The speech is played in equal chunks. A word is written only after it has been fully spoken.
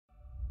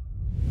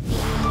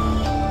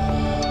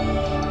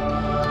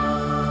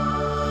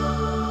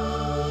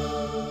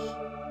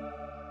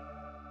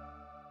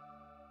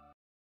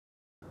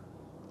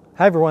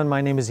Hi everyone, my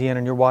name is Ian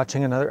and you're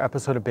watching another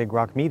episode of Big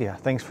Rock Media.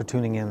 Thanks for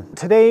tuning in.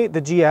 Today, the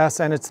GS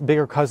and its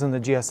bigger cousin, the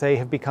GSA,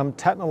 have become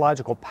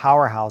technological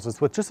powerhouses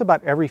with just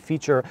about every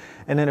feature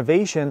and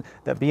innovation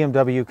that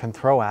BMW can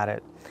throw at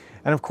it.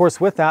 And of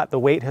course, with that, the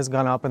weight has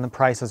gone up and the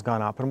price has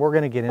gone up, and we're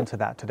going to get into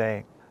that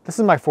today. This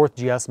is my fourth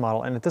GS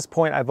model, and at this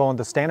point I've owned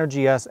the standard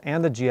GS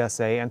and the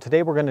GSA, and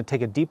today we're going to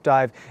take a deep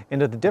dive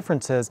into the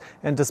differences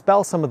and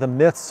dispel some of the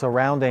myths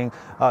surrounding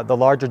the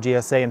larger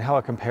GSA and how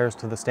it compares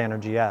to the standard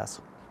GS.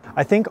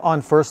 I think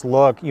on first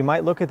look, you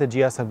might look at the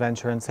GS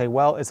Adventure and say,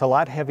 well, it's a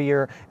lot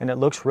heavier and it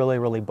looks really,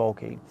 really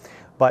bulky.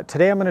 But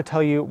today I'm going to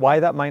tell you why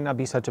that might not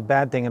be such a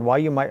bad thing and why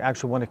you might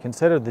actually want to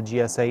consider the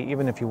GSA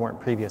even if you weren't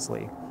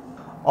previously.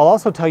 I'll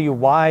also tell you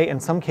why, in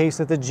some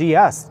cases, the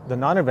GS, the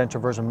non-adventure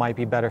version, might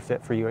be better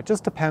fit for you. It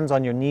just depends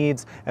on your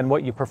needs and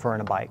what you prefer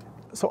in a bike.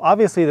 So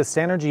obviously the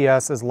standard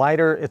GS is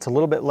lighter, it's a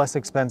little bit less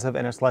expensive,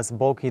 and it's less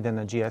bulky than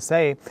the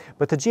GSA,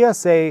 but the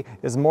GSA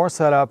is more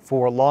set up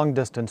for long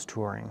distance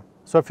touring.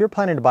 So if you're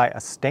planning to buy a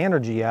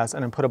standard GS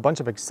and then put a bunch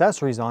of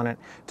accessories on it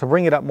to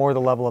bring it up more to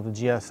the level of the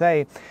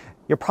GSA,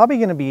 you're probably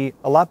going to be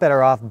a lot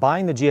better off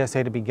buying the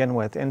GSA to begin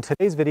with. In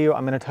today's video,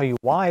 I'm going to tell you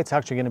why it's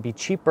actually going to be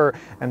cheaper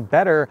and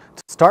better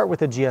to start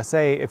with the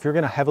GSA if you're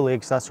going to heavily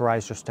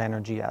accessorize your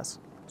standard GS.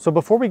 So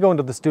before we go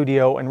into the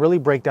studio and really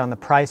break down the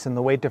price and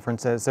the weight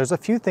differences, there's a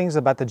few things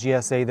about the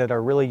GSA that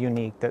are really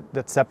unique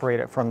that separate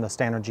it from the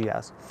standard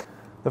GS.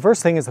 The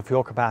first thing is the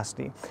fuel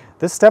capacity.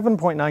 This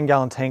 7.9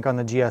 gallon tank on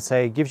the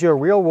GSA gives you a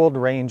real world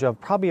range of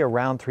probably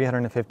around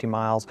 350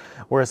 miles,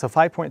 whereas a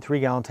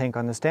 5.3 gallon tank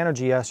on the standard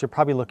GS, you're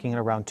probably looking at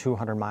around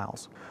 200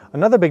 miles.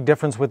 Another big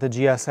difference with the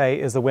GSA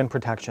is the wind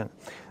protection.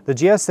 The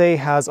GSA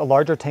has a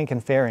larger tank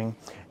and fairing.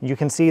 You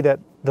can see that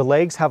the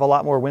legs have a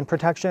lot more wind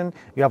protection.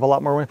 You have a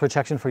lot more wind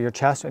protection for your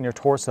chest and your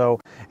torso,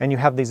 and you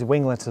have these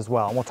winglets as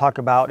well. And we'll talk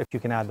about if you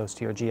can add those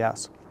to your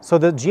GS. So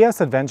the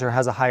GS Adventure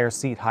has a higher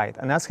seat height,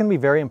 and that's going to be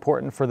very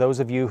important for those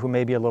of you who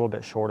may be a little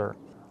bit shorter.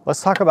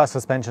 Let's talk about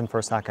suspension for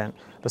a second.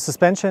 The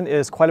suspension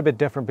is quite a bit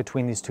different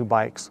between these two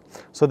bikes.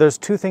 So there's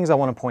two things I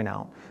want to point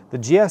out. The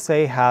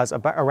GSA has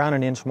about around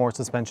an inch more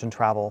suspension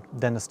travel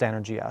than the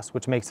standard GS,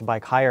 which makes the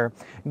bike higher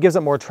and gives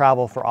it more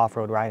travel for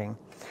off-road riding.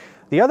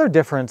 The other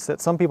difference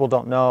that some people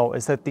don't know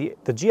is that the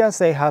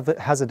GSA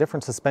has a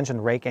different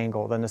suspension rake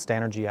angle than the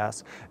standard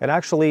GS. It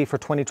actually, for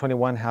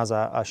 2021, has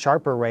a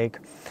sharper rake,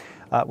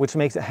 which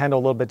makes it handle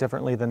a little bit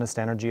differently than the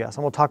standard GS,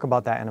 and we'll talk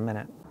about that in a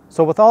minute.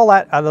 So with all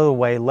that out of the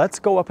way, let's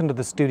go up into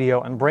the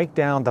studio and break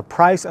down the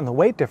price and the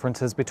weight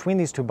differences between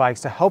these two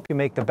bikes to help you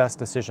make the best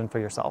decision for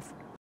yourself.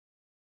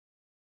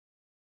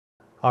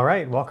 All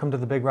right, welcome to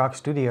the Big Rock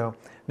Studio.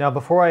 Now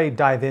before I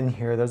dive in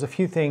here, there's a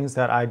few things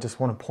that I just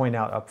want to point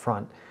out up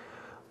front.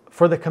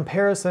 For the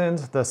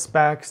comparisons, the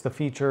specs, the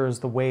features,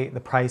 the weight, the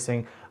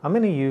pricing, I'm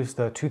going to use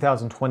the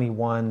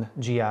 2021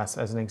 GS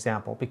as an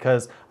example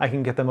because I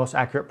can get the most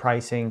accurate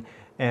pricing,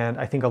 and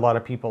I think a lot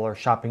of people are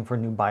shopping for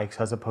new bikes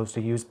as opposed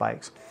to used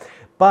bikes.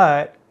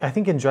 But I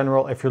think in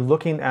general, if you're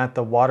looking at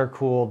the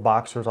water-cooled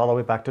Boxers all the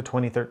way back to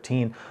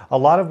 2013, a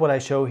lot of what I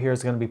show here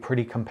is going to be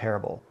pretty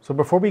comparable. So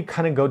before we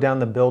kind of go down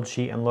the build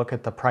sheet and look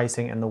at the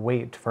pricing and the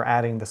weight for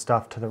adding the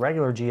stuff to the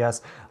regular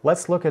GS,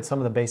 let's look at some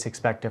of the basic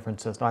spec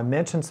differences. Now I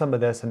mentioned some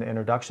of this in the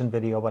introduction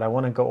video, but I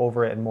want to go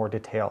over it in more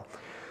detail.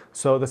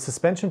 So the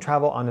suspension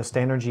travel on the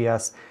standard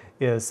GS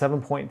is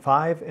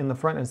 7.5 in the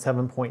front and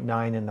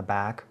 7.9 in the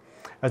back,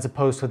 as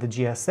opposed to the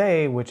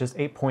GSA, which is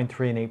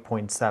 8.3 and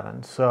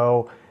 8.7.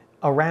 So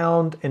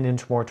around an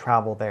inch more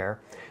travel there.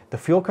 The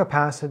fuel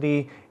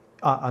capacity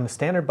on the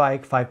standard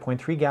bike,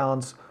 5.3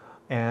 gallons,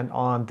 and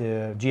on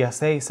the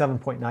GSA,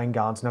 7.9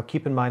 gallons. Now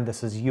keep in mind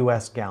this is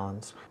US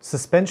gallons.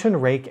 Suspension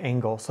rake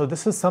angle. So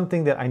this is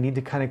something that I need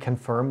to kind of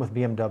confirm with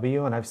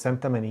BMW, and I've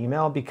sent them an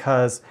email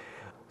because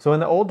so in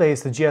the old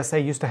days, the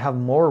GSA used to have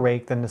more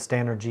rake than the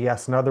standard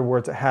GS. In other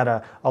words, it had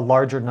a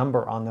larger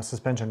number on the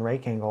suspension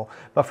rake angle.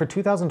 But for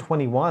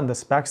 2021, the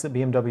specs that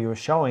BMW is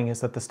showing is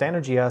that the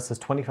standard GS is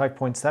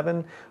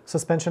 25.7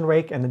 suspension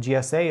rake and the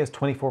GSA is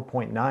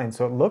 24.9.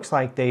 So it looks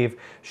like they've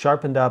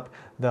sharpened up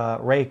the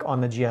rake on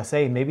the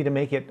GSA, maybe to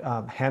make it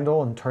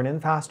handle and turn in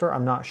faster.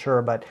 I'm not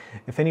sure, but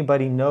if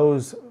anybody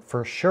knows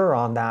for sure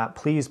on that,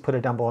 please put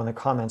it down below in the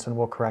comments and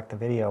we'll correct the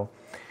video.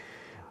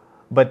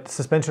 But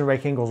suspension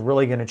rake angle is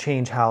really going to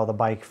change how the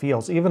bike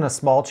feels. Even a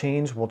small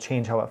change will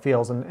change how it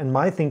feels. And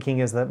my thinking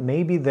is that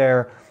maybe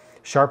they're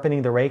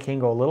sharpening the rake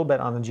angle a little bit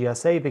on the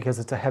GSA because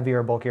it's a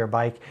heavier, bulkier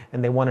bike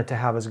and they want it to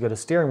have as good a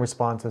steering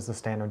response as the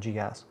standard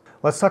GS.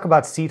 Let's talk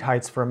about seat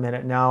heights for a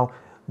minute. Now,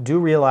 do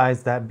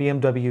realize that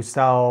BMW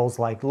sells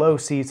like low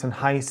seats and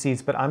high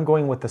seats, but I'm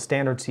going with the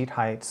standard seat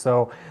height.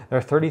 So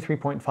they're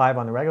 33.5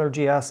 on the regular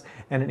GS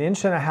and 1.5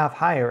 inches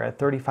higher at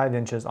 35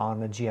 inches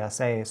on the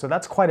GSA. So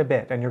that's quite a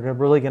bit, and you're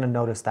really going to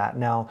notice that.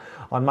 Now,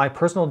 on my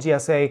personal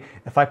GSA,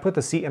 if I put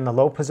the seat in the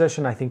low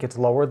position, I think it's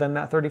lower than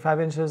that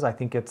 35 inches. I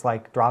think it's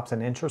like drops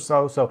an inch or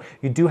so. So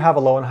you do have a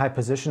low and high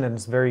position, and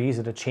it's very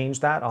easy to change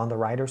that on the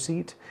rider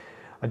seat.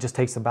 It just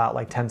takes about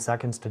like 10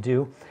 seconds to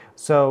do.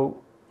 So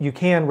you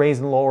can raise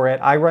and lower it.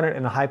 I run it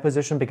in a high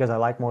position because I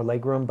like more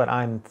legroom, but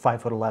I'm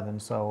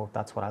 5'11", so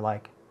that's what I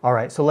like. All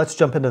right, so let's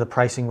jump into the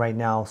pricing right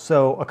now.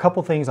 So a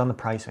couple things on the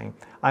pricing.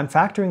 I'm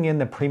factoring in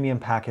the premium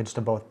package to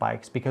both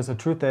bikes because the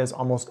truth is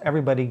almost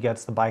everybody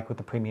gets the bike with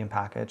the premium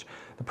package.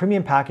 The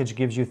premium package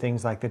gives you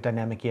things like the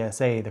dynamic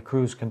ESA, the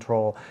cruise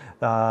control,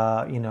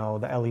 the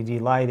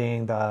LED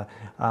lighting, the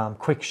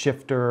quick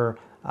shifter,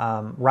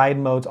 ride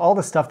modes, all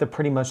the stuff that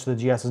pretty much the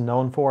GS is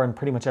known for, and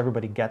pretty much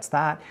everybody gets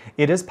that.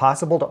 It is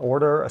possible to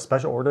order a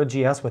special order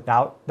GS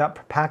without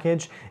that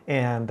package,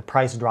 and the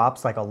price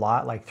drops like a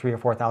lot, like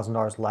 $3,000 or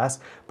 $4,000 less,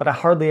 but I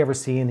hardly ever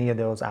see any of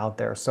those out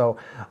there. So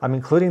I'm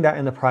including that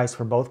in the price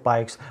for both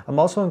bikes. I'm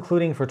also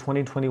including for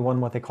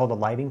 2021 what they call the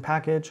lighting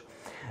package,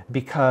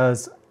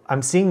 because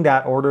I'm seeing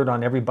that ordered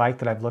on every bike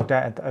that I've looked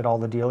at all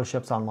the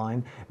dealerships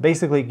online.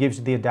 Basically, it gives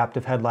you the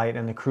adaptive headlight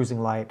and the cruising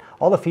light,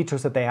 all the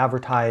features that they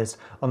advertised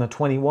on the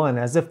 21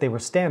 as if they were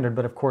standard,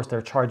 but of course they're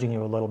charging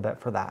you a little bit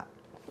for that.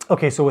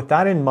 Okay, so with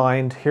that in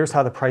mind, here's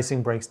how the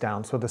pricing breaks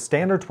down. So the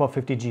standard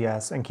 1250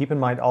 GS, and keep in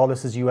mind all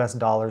this is US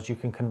dollars, you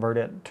can convert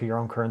it to your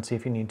own currency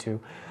if you need to.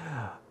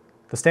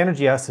 The standard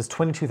GS is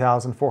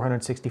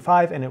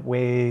 $22,465 and it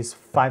weighs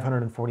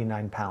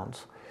 549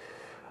 pounds.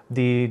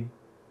 The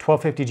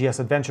 1250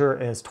 GS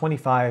Adventure is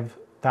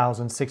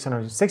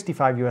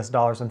 $25,665 US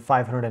dollars and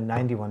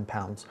 591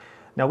 pounds.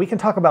 Now we can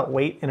talk about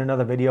weight in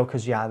another video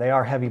because yeah, they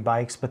are heavy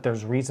bikes, but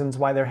there's reasons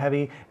why they're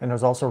heavy and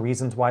there's also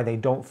reasons why they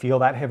don't feel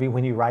that heavy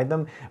when you ride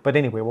them. But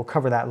anyway, we'll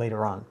cover that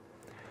later on.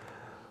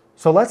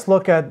 So let's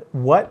look at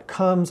what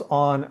comes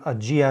on a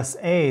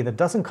GSA that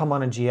doesn't come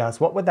on a GS.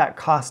 What would that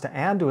cost to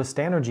add to a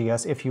standard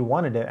GS if you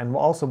wanted it? And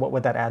also what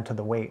would that add to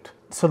the weight?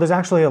 So there's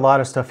actually a lot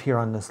of stuff here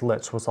on this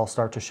list, which I'll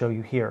start to show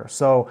you here.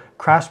 So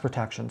crash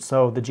protection.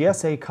 So the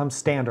GSA comes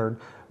standard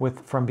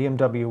from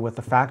BMW with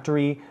the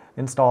factory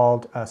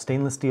installed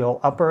stainless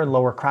steel upper and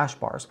lower crash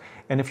bars.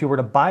 And if you were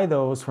to buy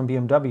those from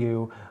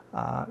BMW,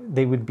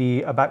 they would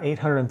be about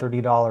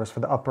 $830 for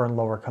the upper and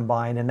lower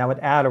combined, and that would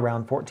add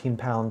around 14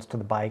 pounds to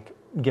the bike,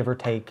 give or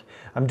take.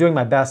 I'm doing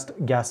my best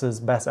guesses,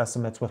 best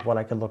estimates with what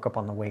I could look up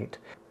on the weight.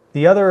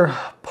 The other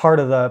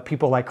part of the,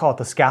 people like call it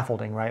the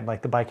scaffolding, right?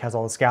 Like the bike has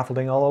all the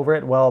scaffolding all over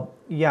it. Well,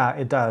 yeah,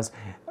 it does.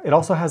 It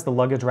also has the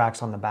luggage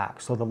racks on the back.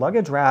 So the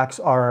luggage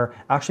racks are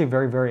actually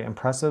very, very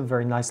impressive,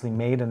 very nicely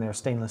made, and they're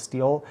stainless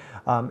steel.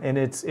 And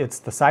it's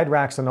the side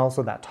racks and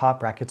also that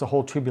top rack. It's a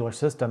whole tubular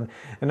system,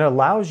 and it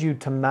allows you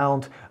to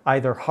mount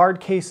either hard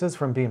cases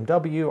from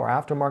BMW or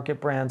aftermarket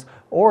brands,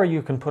 or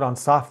you can put on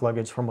soft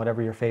luggage from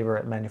whatever your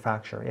favorite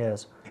manufacturer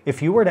is.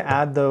 If you were to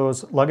add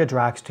those luggage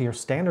racks to your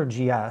standard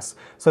GS,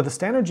 so the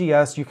standard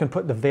GS, you can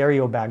put the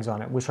Vario bags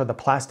on it, which are the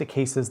plastic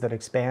cases that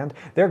expand.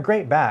 They're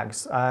great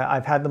bags.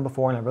 I've had them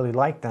before and I really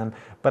like them,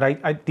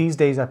 but these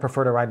days I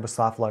prefer to ride with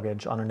soft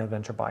luggage on an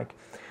adventure bike.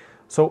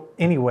 So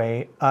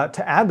anyway,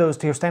 to add those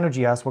to your standard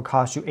GS will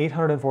cost you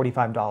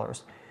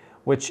 $845,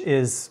 which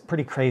is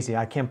pretty crazy.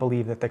 I can't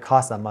believe that they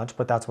cost that much,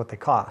 but that's what they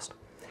cost.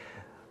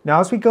 Now,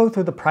 as we go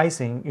through the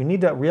pricing, you need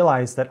to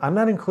realize that I'm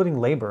not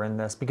including labor in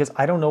this because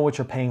I don't know what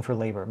you're paying for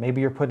labor. Maybe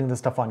you're putting this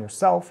stuff on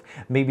yourself,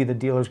 maybe the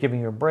dealer's giving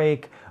you a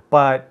break,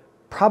 but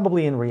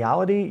probably in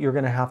reality, you're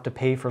gonna have to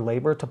pay for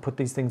labor to put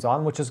these things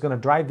on, which is gonna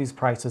drive these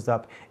prices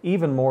up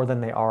even more than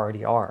they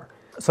already are.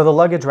 So the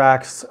luggage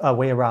racks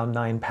weigh around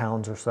 9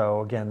 pounds or so.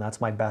 Again, that's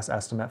my best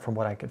estimate from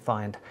what I could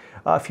find.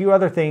 A few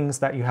other things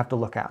that you have to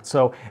look at.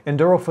 So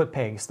Enduro foot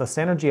pegs. The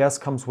standard GS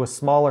comes with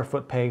smaller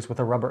foot pegs with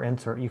a rubber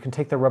insert. You can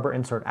take the rubber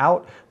insert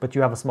out, but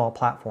you have a small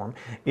platform.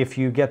 If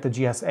you get the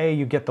GSA,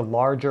 you get the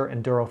larger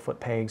Enduro foot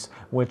pegs,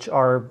 which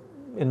are,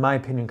 in my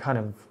opinion, kind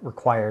of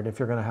required if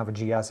you're going to have a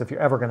GS, if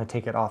you're ever going to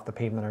take it off the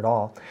pavement at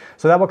all.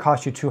 So that will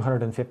cost you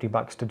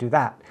 $250 to do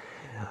that.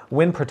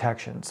 Wind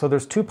protection. So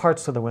there's two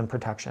parts to the wind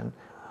protection.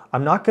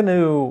 I'm not going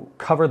to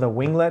cover the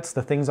winglets,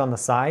 the things on the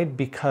side,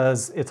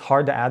 because it's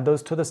hard to add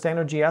those to the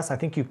standard GS. I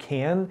think you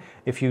can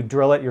if you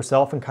drill it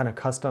yourself and kind of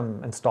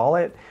custom install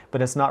it,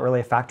 but it's not really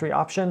a factory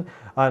option.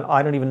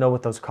 I don't even know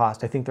what those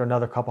cost. I think they're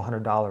another couple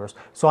 $100.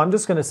 So I'm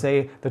just going to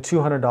say the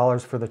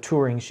 $200 for the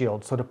touring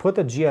shield. So to put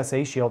the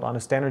GSA shield on a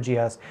standard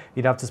GS,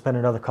 you'd have to spend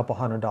another couple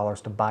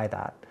 $100 to buy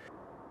that.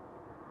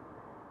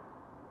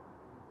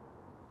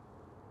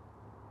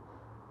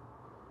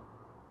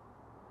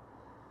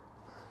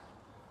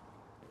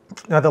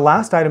 Now the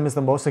last item is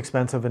the most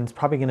expensive and it's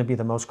probably going to be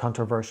the most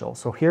controversial.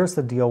 So here's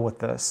the deal with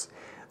this.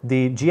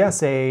 The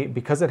GSA,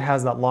 because it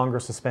has that longer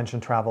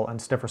suspension travel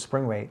and stiffer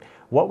spring rate,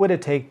 what would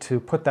it take to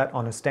put that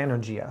on a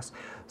standard GS?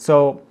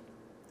 So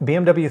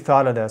BMW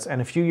thought of this,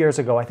 and a few years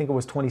ago, I think it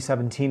was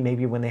 2017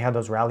 maybe, when they had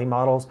those rally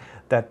models,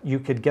 that you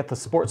could get the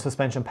sport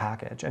suspension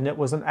package, and it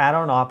was an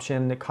add-on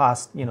option. It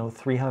cost,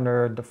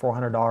 $300 to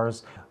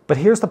 $400. But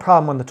here's the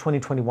problem on the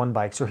 2021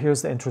 bikes, or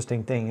here's the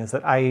interesting thing, is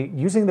that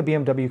using the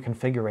BMW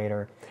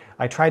configurator,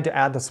 I tried to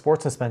add the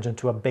sport suspension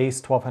to a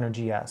base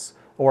 1200 GS,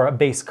 or a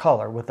base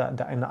color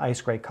in the ice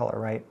gray color,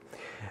 right?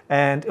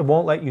 And it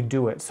won't let you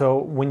do it. So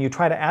when you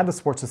try to add the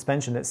sport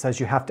suspension, it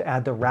says you have to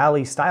add the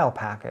rally style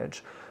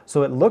package.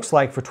 So it looks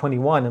like for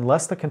 21,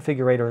 unless the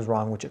configurator is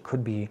wrong, which it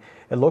could be,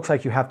 it looks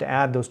like you have to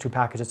add those two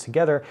packages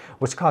together,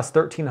 which costs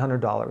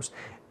 $1,300.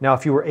 Now,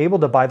 if you were able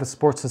to buy the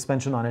sports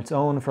suspension on its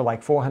own for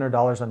like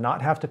 $400 and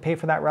not have to pay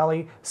for that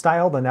rally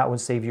style, then that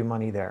would save you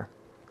money there.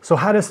 So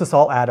how does this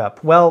all add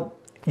up? Well,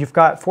 you've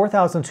got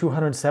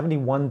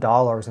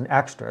 $4,271 in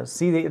extras.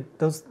 See,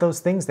 those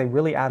things, they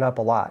really add up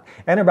a lot,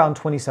 and around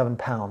 27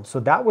 pounds. So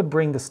that would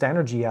bring the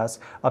standard GS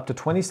up to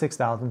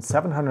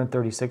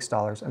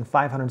 $26,736 and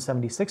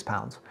 576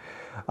 pounds.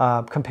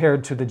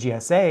 Compared to the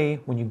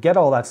GSA, when you get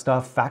all that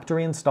stuff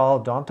factory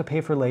installed, don't have to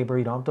pay for labor,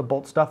 you don't have to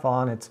bolt stuff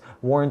on, it's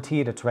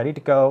warranted, it's ready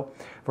to go,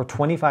 for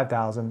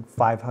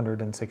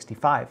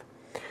 $25,565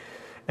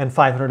 and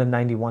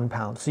 591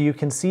 pounds. So you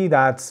can see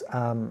that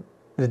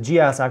the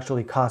GS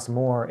actually costs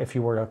more if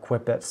you were to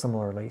equip it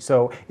similarly.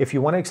 So if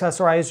you want to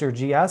accessorize your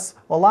GS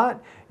a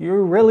lot, you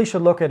really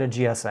should look at a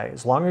GSA,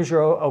 as long as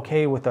you're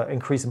okay with the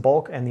increased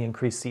bulk and the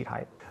increased seat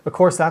height. Of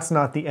course, that's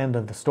not the end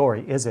of the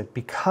story, is it?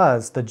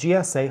 Because the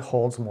GSA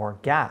holds more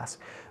gas.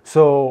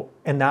 So,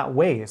 in that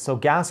weighs. So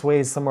gas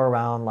weighs somewhere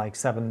around like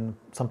 7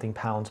 something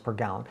pounds per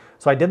gallon.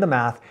 So I did the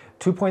math,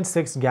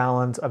 2.6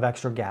 gallons of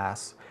extra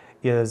gas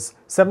is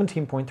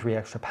 17.3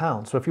 extra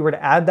pounds. So if you were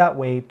to add that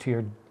weight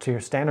to your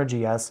standard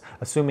GS,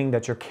 assuming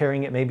that you're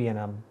carrying it maybe in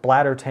a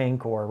bladder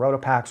tank or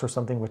Rotopax or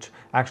something, which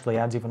actually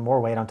adds even more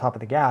weight on top of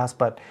the gas,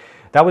 but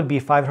that would be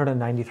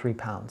 593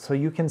 pounds. So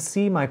you can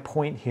see my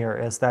point here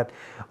is that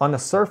on the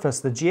surface,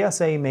 the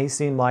GSA may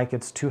seem like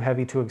it's too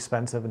heavy, too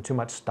expensive, and too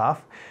much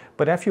stuff.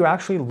 But if you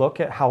actually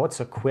look at how it's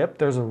equipped,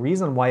 there's a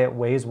reason why it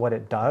weighs what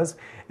it does.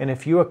 And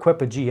if you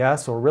equip a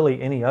GS or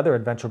really any other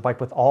adventure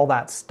bike with all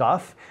that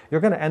stuff, you're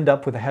going to end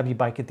up with a heavy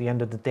bike at the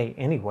end of the day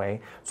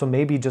anyway. So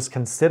maybe just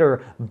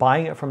consider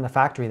buying it from the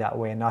factory that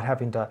way and not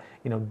having to,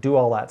 do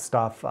all that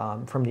stuff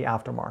from the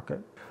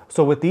aftermarket.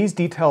 So with these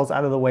details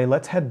out of the way,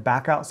 let's head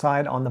back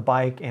outside on the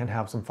bike and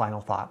have some final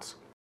thoughts.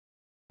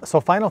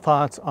 So final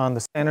thoughts on the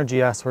standard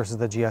GS versus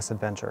the GS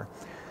Adventure.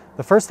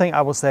 The first thing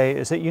I will say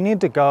is that you need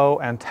to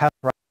go and test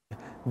ride,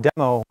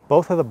 demo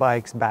both of the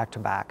bikes back to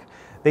back.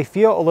 They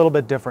feel a little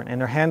bit different in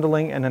their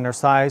handling and in their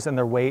size and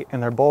their weight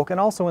and their bulk and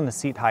also in the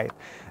seat height.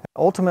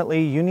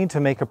 Ultimately, you need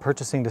to make a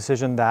purchasing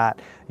decision that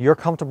you're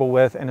comfortable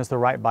with and is the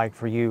right bike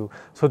for you.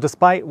 So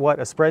despite what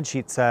a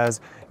spreadsheet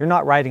says, you're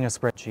not riding a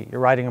spreadsheet,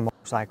 you're riding a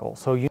motorcycle.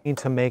 So you need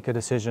to make a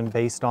decision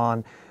based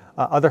on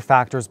other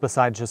factors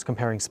besides just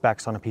comparing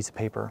specs on a piece of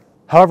paper.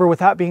 However, with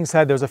that being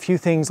said, there's a few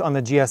things on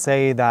the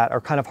GSA that are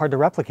kind of hard to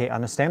replicate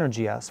on a standard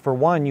GS. For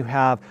one, you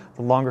have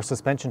the longer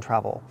suspension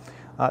travel.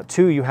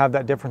 Two, you have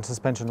that different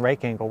suspension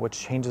rake angle, which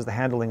changes the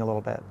handling a little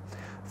bit.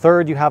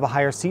 Third, you have a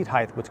higher seat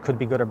height, which could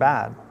be good or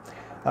bad.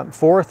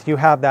 Fourth, you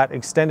have that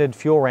extended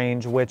fuel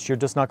range, which you're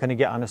just not going to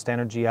get on a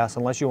standard GS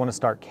unless you want to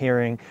start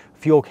carrying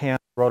fuel cans,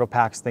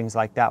 Rotopacks, things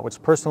like that,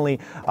 which personally,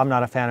 I'm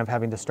not a fan of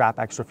having to strap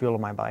extra fuel to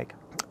my bike.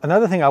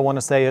 Another thing I want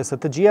to say is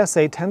that the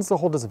GSA tends to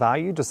hold its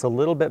value just a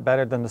little bit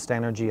better than the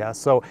standard GS.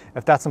 So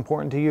if that's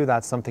important to you,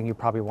 that's something you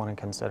probably want to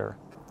consider.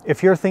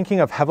 If you're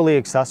thinking of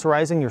heavily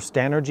accessorizing your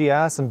standard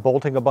GS and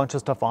bolting a bunch of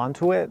stuff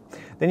onto it,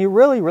 then you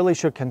really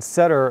should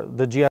consider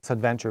the GS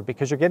Adventure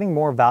because you're getting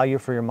more value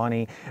for your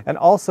money. And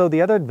also the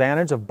other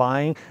advantage of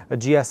buying a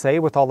GSA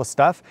with all the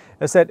stuff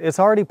is that it's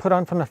already put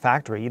on from the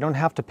factory. You don't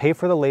have to pay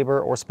for the labor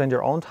or spend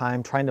your own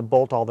time trying to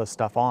bolt all this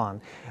stuff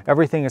on.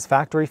 Everything is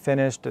factory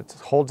finished, it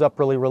holds up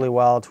really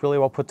well, it's really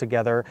well put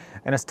together,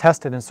 and it's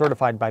tested and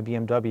certified by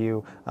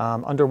BMW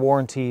under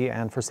warranty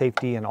and for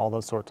safety and all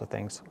those sorts of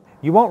things.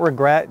 You won't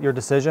regret your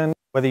decision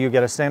whether you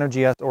get a standard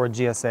GS or a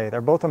GSA.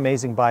 They're both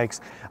amazing bikes.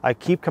 I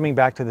keep coming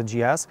back to the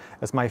GS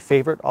as my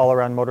favorite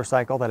all-around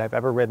motorcycle that I've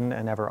ever ridden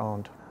and ever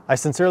owned. I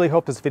sincerely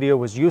hope this video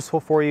was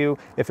useful for you.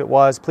 If it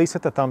was, please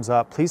hit the thumbs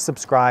up, please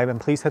subscribe, and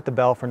please hit the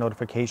bell for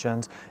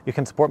notifications. You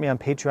can support me on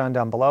Patreon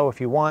down below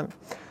if you want.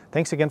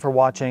 Thanks again for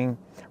watching.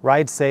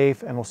 Ride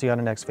safe, and we'll see you on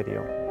the next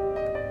video.